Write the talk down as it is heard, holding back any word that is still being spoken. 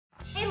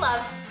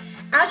loves,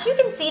 as you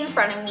can see in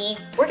front of me,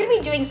 we're gonna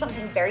be doing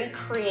something very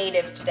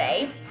creative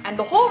today. And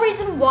the whole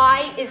reason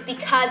why is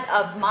because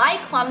of my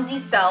clumsy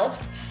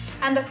self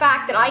and the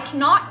fact that I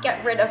cannot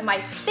get rid of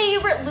my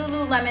favorite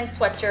Lululemon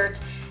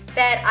sweatshirt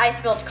that I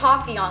spilled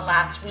coffee on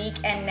last week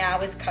and now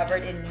is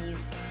covered in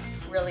these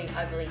really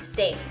ugly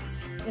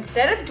stains.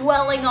 Instead of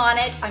dwelling on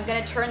it, I'm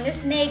gonna turn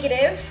this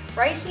negative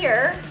right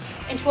here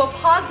into a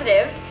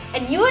positive,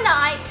 and you and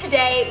I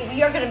today,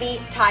 we are gonna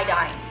be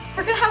tie-dyeing.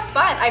 We're gonna have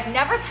fun. I've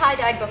never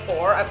tie-dyed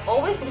before. I've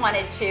always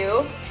wanted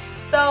to.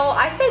 So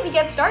I say we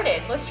get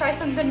started. Let's try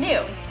something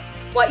new.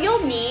 What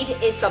you'll need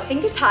is something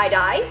to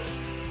tie-dye,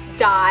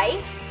 dye,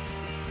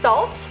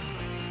 salt,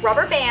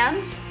 rubber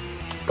bands,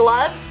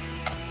 gloves,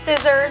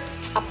 scissors,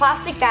 a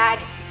plastic bag,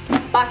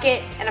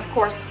 bucket, and of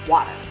course,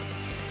 water.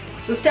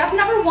 So step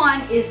number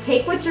one is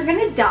take what you're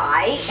gonna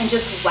dye and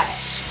just wet it.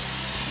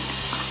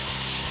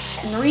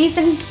 And the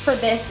reason for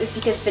this is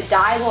because the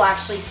dye will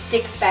actually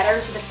stick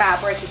better to the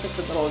fabric if it's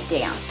a little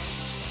damp.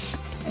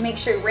 And make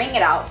sure you wring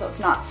it out so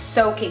it's not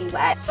soaking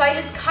wet. So I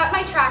just cut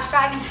my trash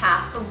bag in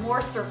half for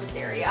more surface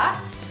area.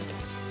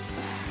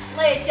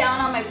 Lay it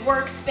down on my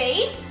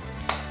workspace.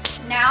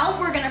 Now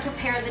we're gonna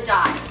prepare the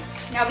dye.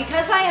 Now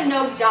because I am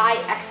no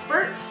dye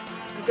expert,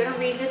 I'm gonna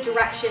read the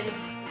directions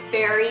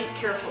very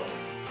carefully.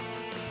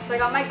 So I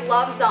got my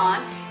gloves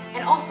on.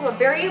 And also a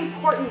very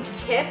important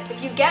tip,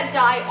 if you get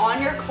dye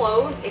on your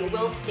clothes, it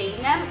will stain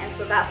them, and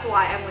so that's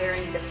why I'm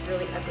wearing this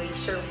really ugly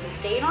shirt with a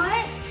stain on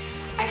it.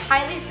 I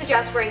highly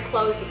suggest wearing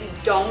clothes that you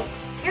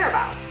don't care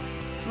about.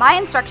 My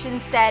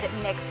instructions said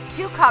mix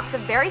 2 cups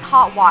of very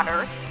hot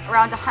water,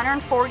 around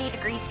 140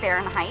 degrees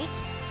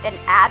Fahrenheit, then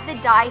add the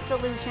dye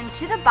solution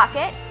to the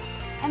bucket,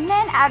 and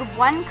then add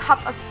 1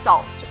 cup of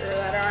salt. Stir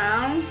that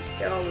around,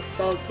 get all the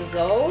salt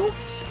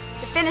dissolved.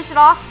 To finish it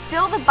off,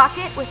 fill the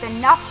bucket with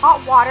enough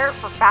hot water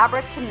for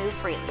fabric to move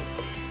freely.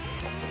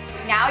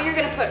 Now you're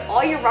gonna put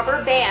all your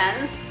rubber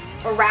bands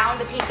around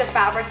the piece of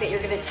fabric that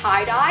you're gonna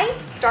tie-dye.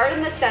 Start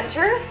in the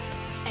center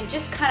and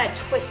just kind of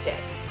twist it.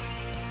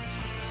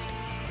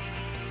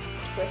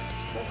 Twist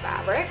the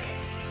fabric.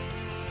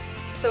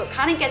 So it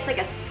kind of gets like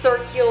a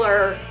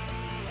circular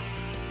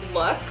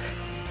look.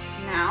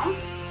 Now,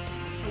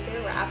 you're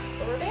gonna wrap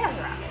rubber bands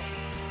around it.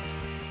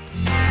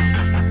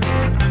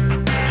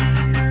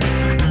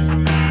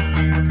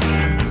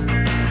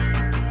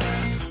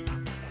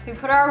 So we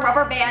put our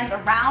rubber bands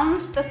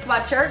around the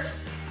sweatshirt.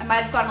 I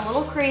might have gone a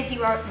little crazy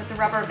with the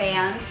rubber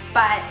bands,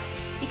 but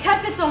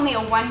because it's only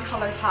a 1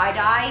 color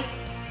tie-dye,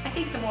 I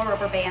think the more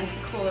rubber bands,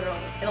 the cooler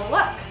it'll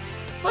look.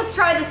 So let's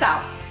try this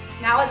out.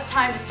 Now it's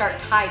time to start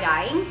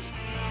tie-dyeing.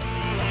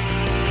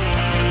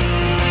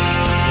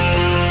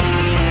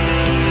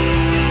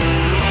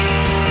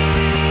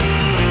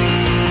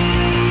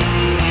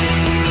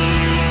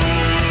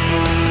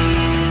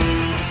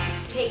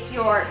 Take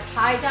your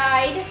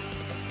tie-dyed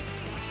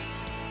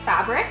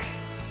fabric,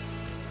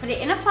 put it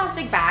in a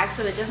plastic bag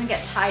so that it doesn't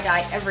get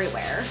tie-dye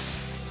everywhere,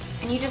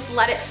 and you just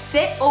let it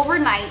sit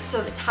overnight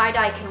so the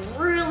tie-dye can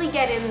really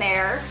get in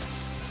there.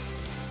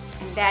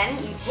 And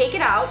then you take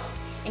it out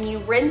and you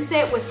rinse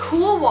it with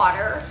cool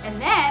water, and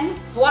then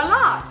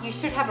voila, you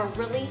should have a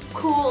really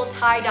cool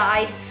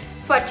tie-dyed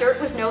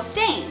sweatshirt with no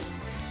stain.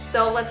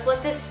 So let's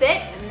let this sit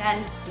and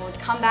then we'll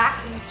come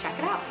back and check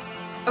it out.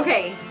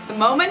 Okay, the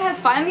moment has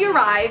finally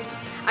arrived.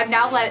 I've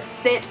now let it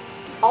sit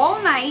all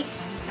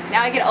night.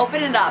 Now I can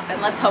open it up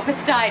and let's hope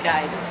it's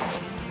tie-dyed.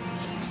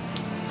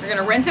 We're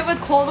gonna rinse it with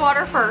cold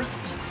water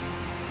first,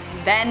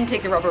 then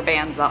take the rubber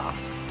bands off.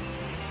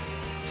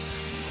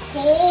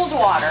 Cold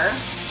water.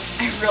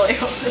 I really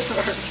hope this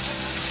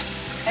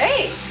works.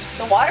 Hey,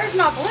 the water's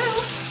not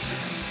blue.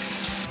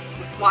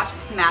 Let's watch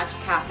this magic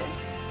happen.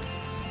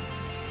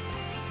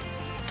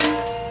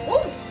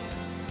 Woo.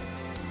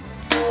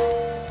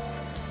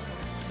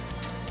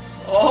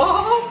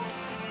 Oh!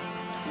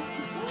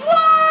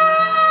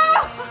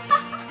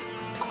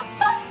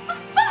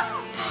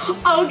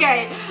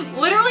 Okay,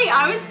 literally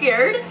I was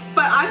scared,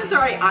 but I'm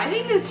sorry, I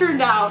think this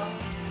turned out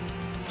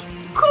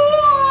cool!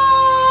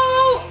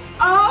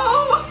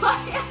 Oh my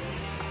God.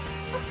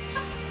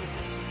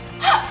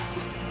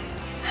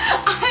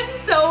 I'm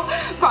so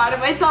proud of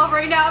myself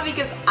right now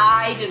because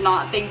I did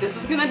not think this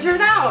was gonna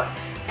turn out.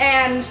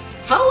 And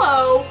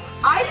hello,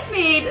 I just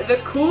made the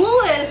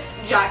coolest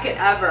jacket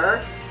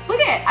ever. Look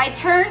at it, I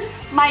turned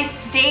my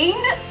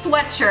stained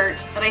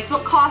sweatshirt that I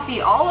spilled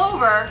coffee all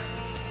over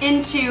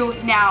into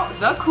now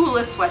the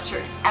coolest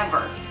sweatshirt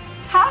ever.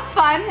 Have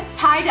fun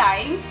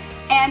tie-dyeing,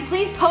 and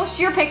please post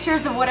your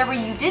pictures of whatever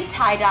you did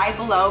tie-dye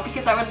below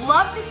because I would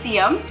love to see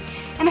them,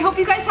 and I hope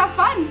you guys have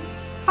fun.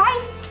 Bye!